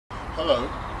Hello,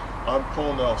 I'm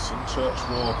Paul Nelson,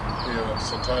 Churchwarden here at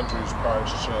St Andrew's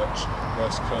Parish Church,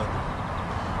 West Kirby.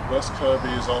 West Kirby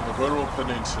is on the Wirral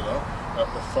Peninsula at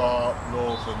the far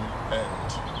northern end.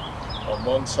 On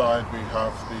one side we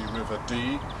have the River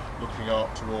Dee looking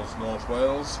out towards North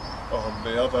Wales, on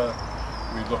the other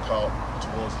we look out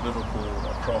towards Liverpool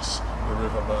across the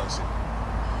River Mersey.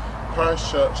 Parish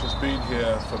Church has been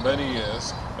here for many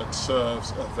years and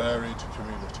serves a varied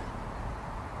community.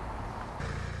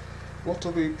 What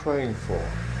are we praying for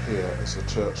here as a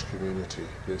church community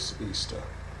this Easter?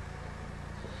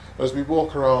 As we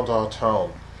walk around our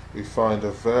town, we find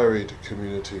a varied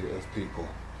community of people.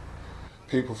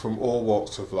 People from all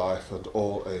walks of life and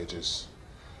all ages.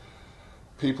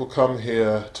 People come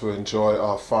here to enjoy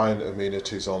our fine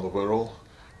amenities on the Wirral,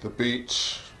 the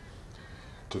beach,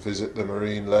 to visit the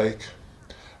marine lake,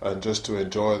 and just to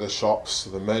enjoy the shops,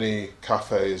 the many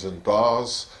cafes and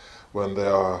bars when they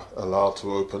are allowed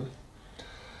to open.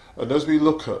 And as we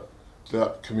look at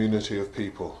that community of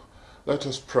people, let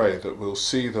us pray that we'll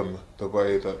see them the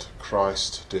way that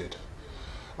Christ did.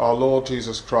 Our Lord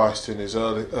Jesus Christ, in his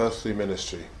earthly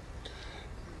ministry,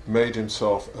 made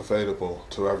himself available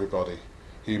to everybody.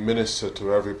 He ministered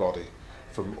to everybody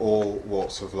from all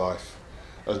walks of life.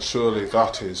 And surely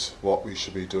that is what we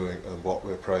should be doing and what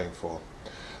we're praying for.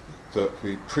 That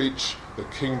we preach the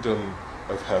kingdom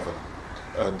of heaven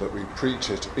and that we preach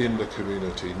it in the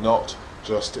community, not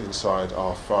just inside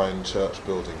our fine church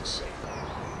buildings.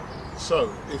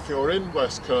 So, if you're in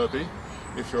West Kirby,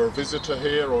 if you're a visitor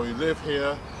here or you live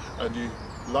here and you'd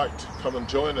like to come and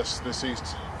join us this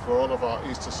Easter for one of our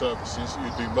Easter services,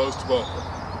 you'd be most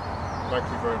welcome. Thank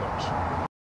you very much.